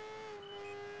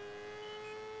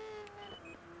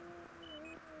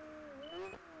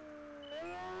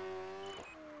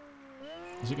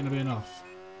 Is it going to be enough?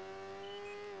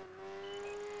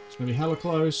 It's going to be hella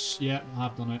close. Yeah, I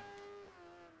have done it.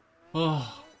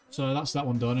 Oh, so that's that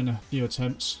one done in a few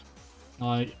attempts.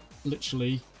 I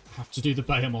literally have to do the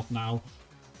behemoth now.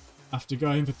 After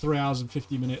going for 3 hours and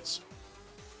 50 minutes.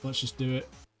 Let's just do it.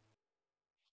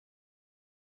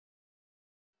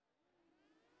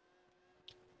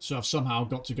 So I've somehow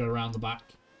got to go around the back.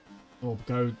 Or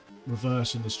go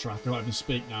reverse in this track. I can't even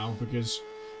speak now because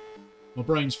my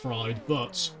brain's fried.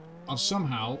 But I've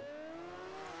somehow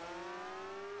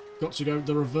got to go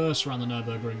the reverse around the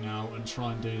Nürburgring now and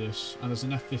try and do this. And there's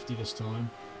an F50 this time.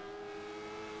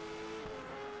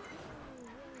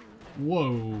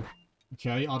 Whoa.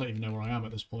 Okay, I don't even know where I am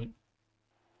at this point.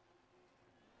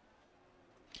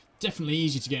 Definitely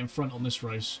easy to get in front on this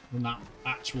race than that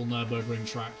actual Nürburgring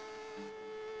track.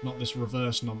 Not this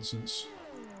reverse nonsense.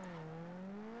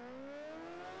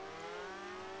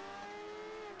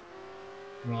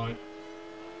 Right.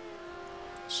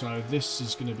 So this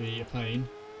is going to be a pain.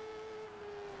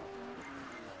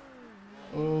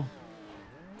 Oh.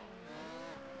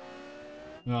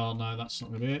 Oh no, that's not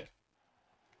going to be it.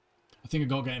 I think I've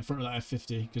got to get in front of that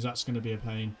F50 because that's going to be a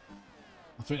pain.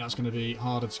 I think that's going to be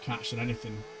harder to catch than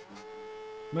anything.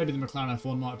 Maybe the McLaren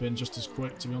F1 might have been just as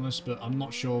quick, to be honest, but I'm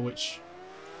not sure which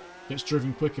gets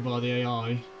driven quicker by the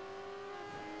AI.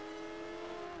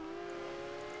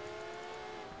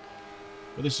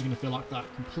 But this is going to feel like that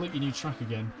completely new track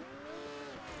again.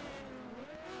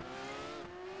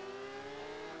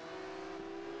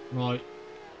 Right.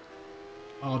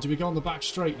 Oh, do we go on the back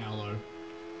straight now, though?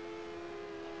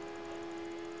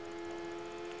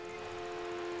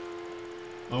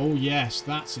 Oh, yes,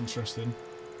 that's interesting.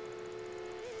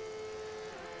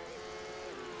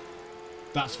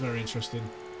 That's very interesting.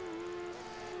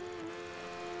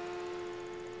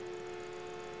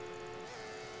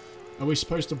 Are we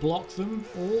supposed to block them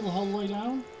all the whole way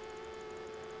down?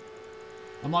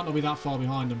 I might not be that far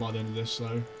behind them by the end of this,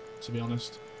 though, to be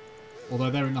honest.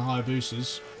 Although they're in the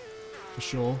Hayabusas, for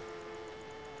sure.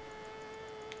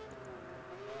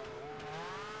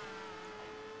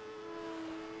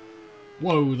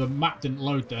 Whoa, the map didn't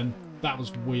load then. That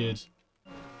was weird.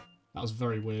 That was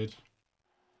very weird.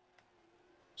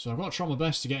 So I've got to try my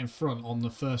best to get in front on the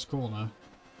first corner.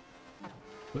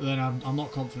 But then I'm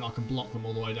not confident I can block them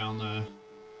all the way down there.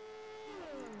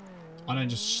 And then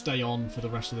just stay on for the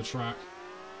rest of the track.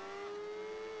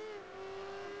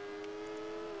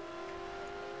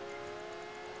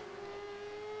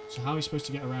 So how are you supposed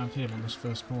to get around him on this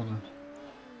first corner?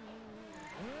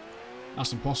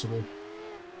 That's impossible.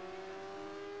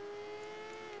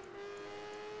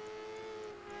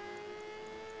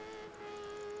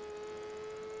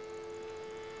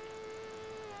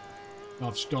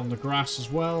 I've just gone on the grass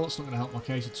as well. That's not going to help my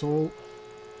case at all.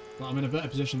 But I'm in a better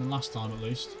position than last time, at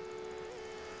least.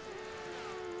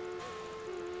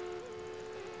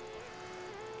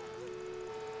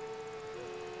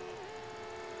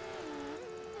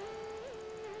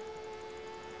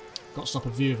 Got to stop a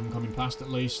view of them coming past, at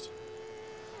least.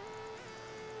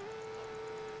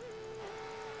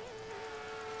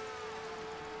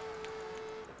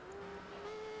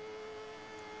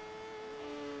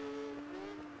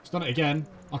 Done it again.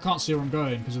 I can't see where I'm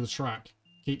going because of the track.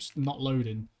 Keeps not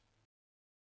loading.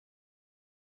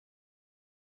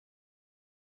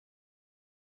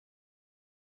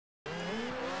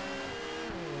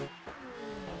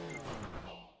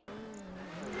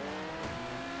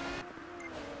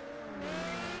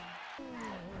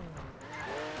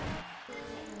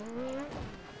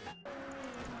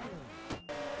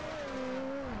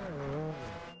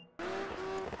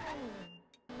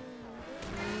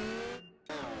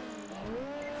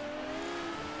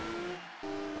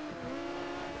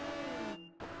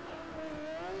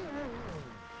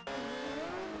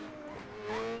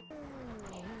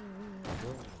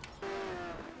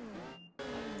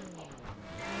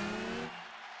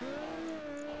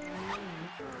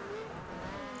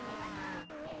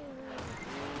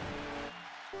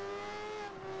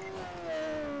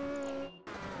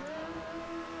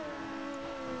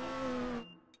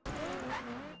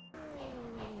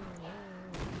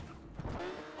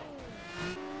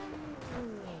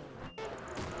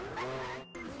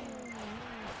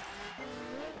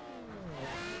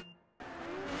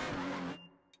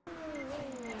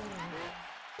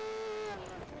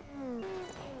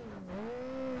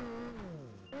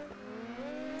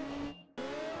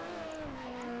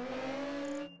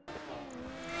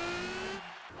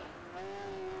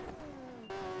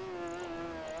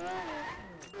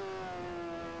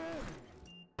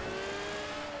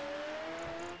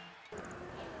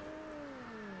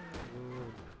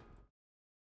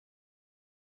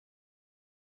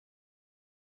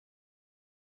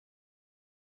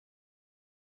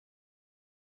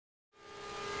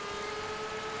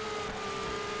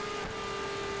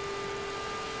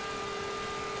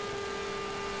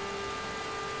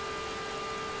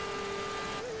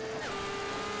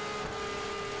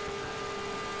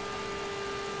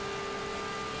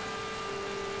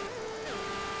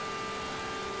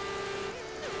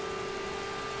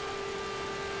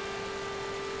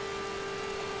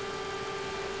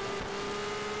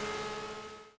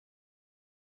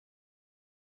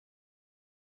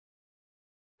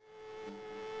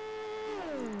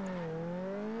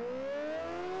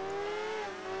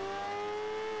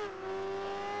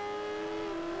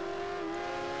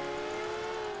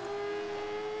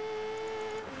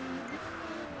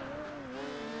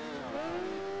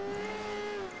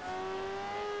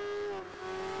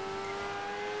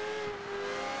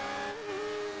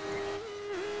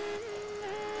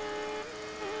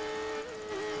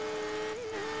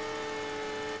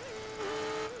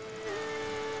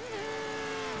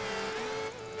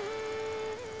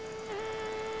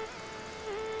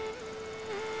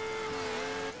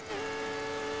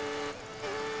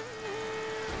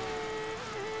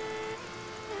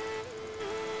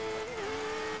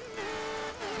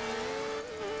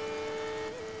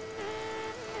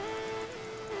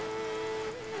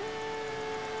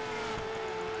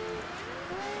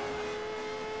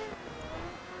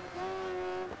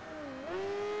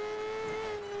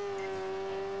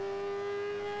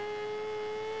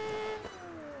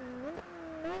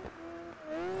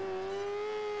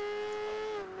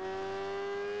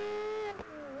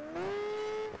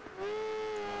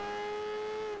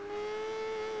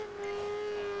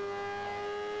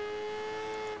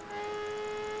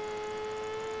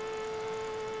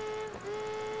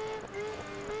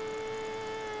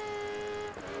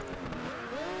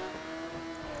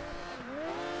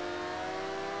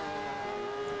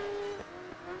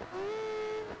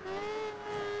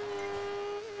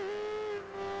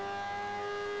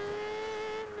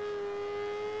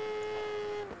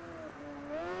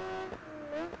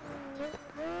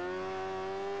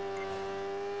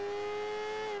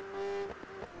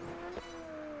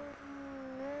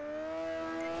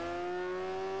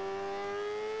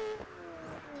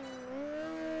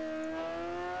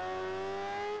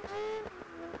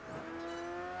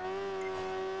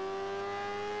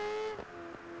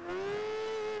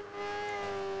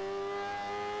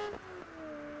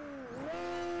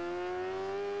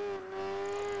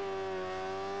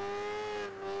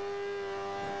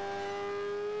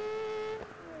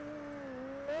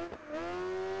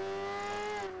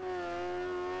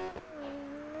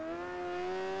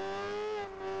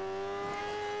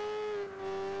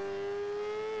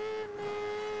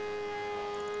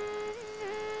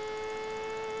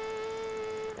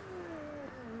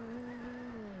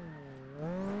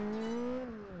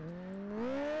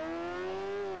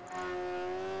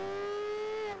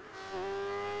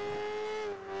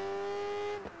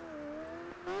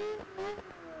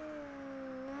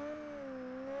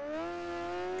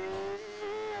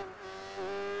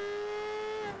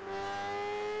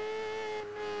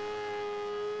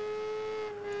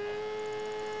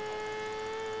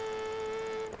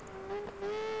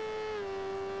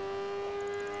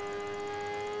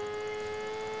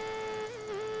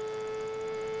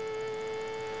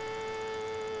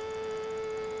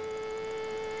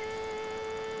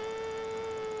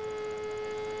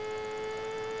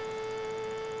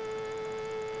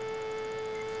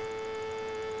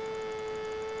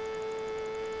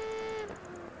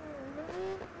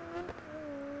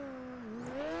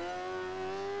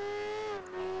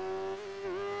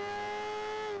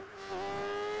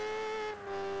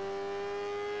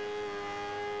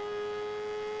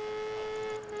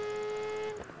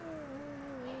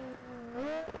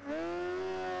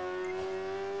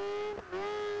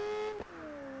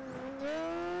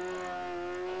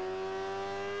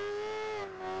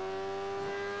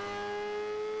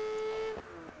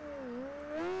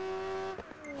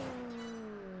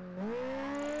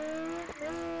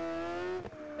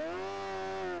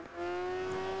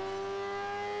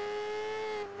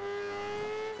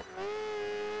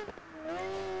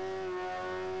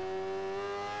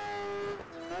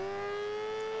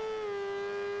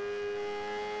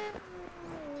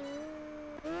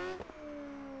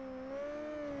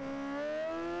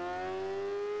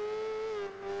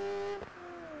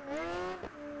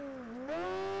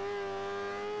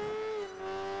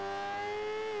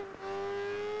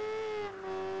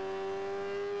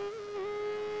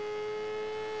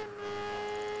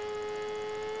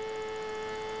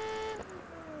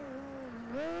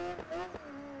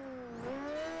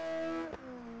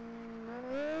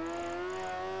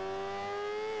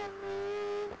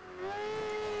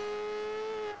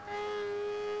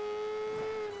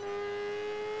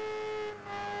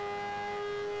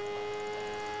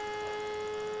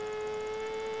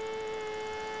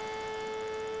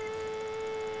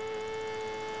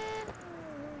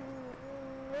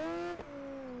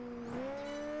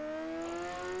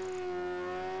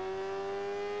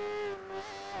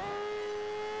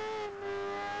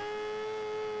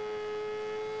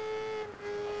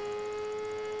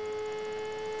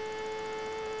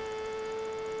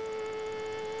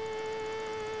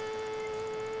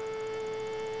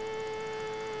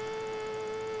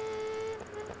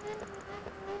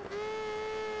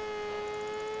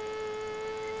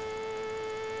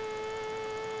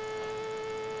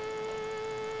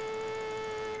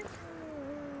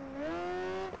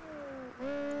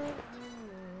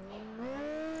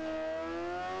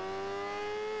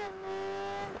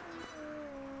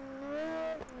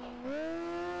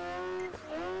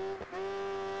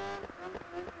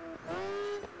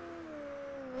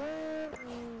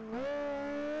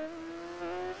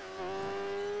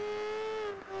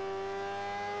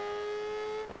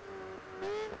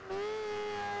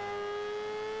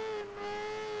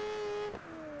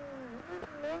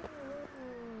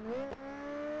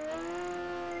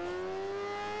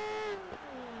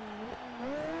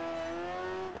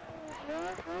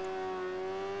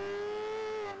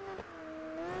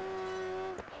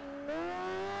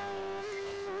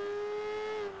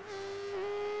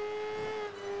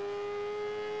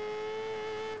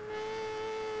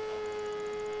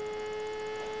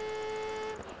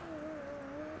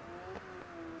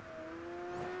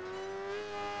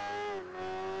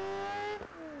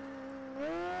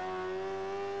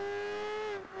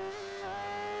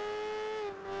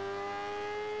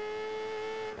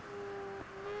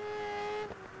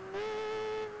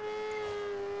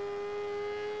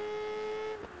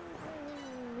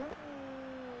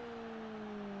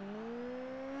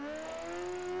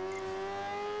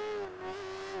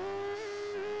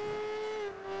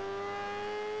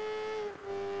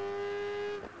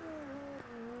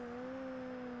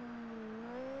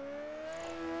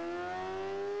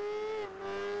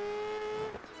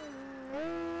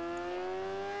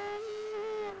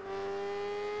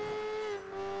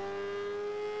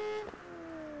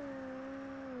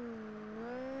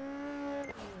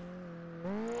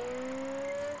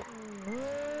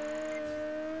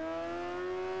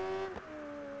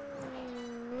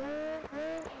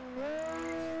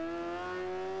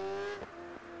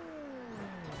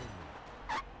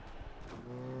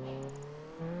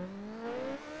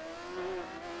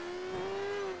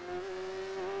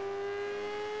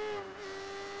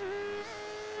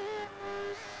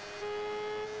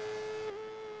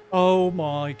 Oh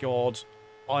my god,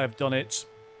 I have done it.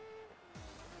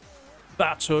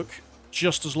 That took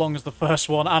just as long as the first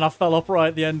one, and I fell up right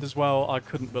at the end as well. I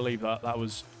couldn't believe that. That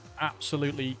was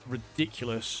absolutely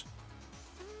ridiculous.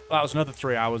 That was another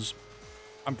 3 hours,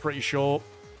 I'm pretty sure.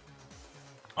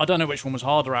 I don't know which one was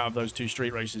harder out of those two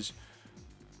street races.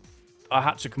 I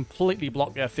had to completely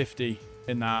block the F50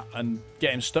 in that and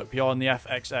get him stuck behind the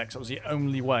FXX. That was the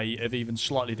only way of even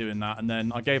slightly doing that. And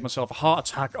then I gave myself a heart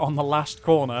attack on the last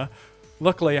corner.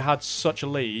 Luckily, I had such a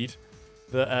lead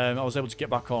that I was able to get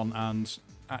back on and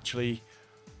actually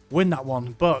win that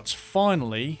one. But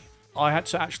finally, I had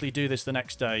to actually do this the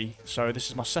next day. So this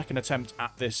is my second attempt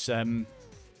at this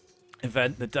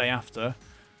event the day after.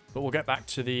 But we'll get back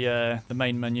to the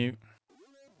main menu.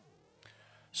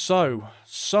 So,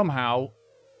 somehow,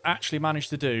 actually managed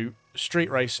to do Street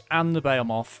Race and the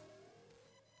Behemoth.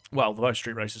 Well, both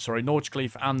street races, sorry.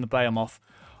 Nordschleife and the Behemoth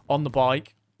on the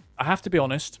bike. I have to be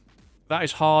honest, that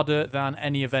is harder than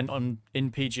any event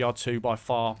in PGR2 by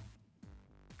far.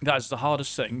 That is the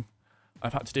hardest thing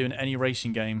I've had to do in any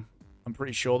racing game, I'm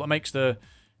pretty sure. That makes the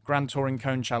Grand Touring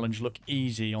Cone Challenge look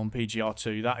easy on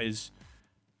PGR2. That is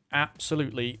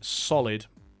absolutely solid.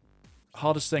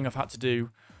 Hardest thing I've had to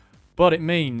do. But it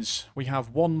means we have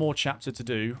one more chapter to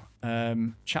do.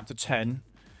 Chapter 10.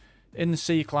 In the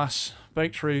C-Class,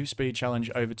 Breakthrough, Speed Challenge,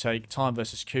 Overtake, Time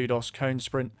versus Kudos, Cone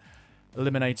Sprint,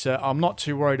 Eliminator. I'm not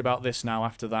too worried about this now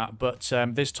after that. But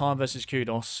this Time versus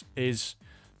Kudos is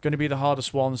going to be the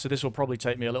hardest one. So this will probably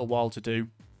take me a little while to do.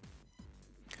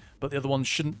 But the other ones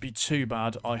shouldn't be too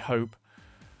bad, I hope.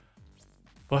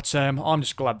 But I'm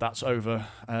just glad that's over.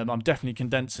 I'm definitely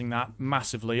condensing that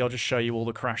massively. I'll just show you all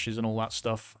the crashes and all that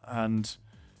stuff. And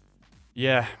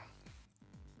yeah,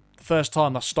 the first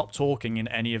time I stopped talking in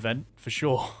any event, for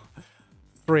sure.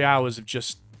 3 hours of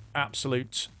just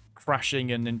absolute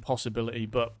crashing and impossibility.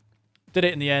 But did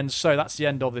it in the end. So that's the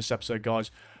end of this episode,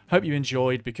 guys. Hope you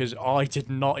enjoyed, because I did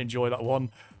not enjoy that one.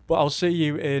 But I'll see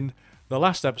you in the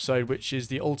last episode, which is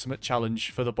the ultimate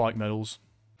challenge for the bike medals.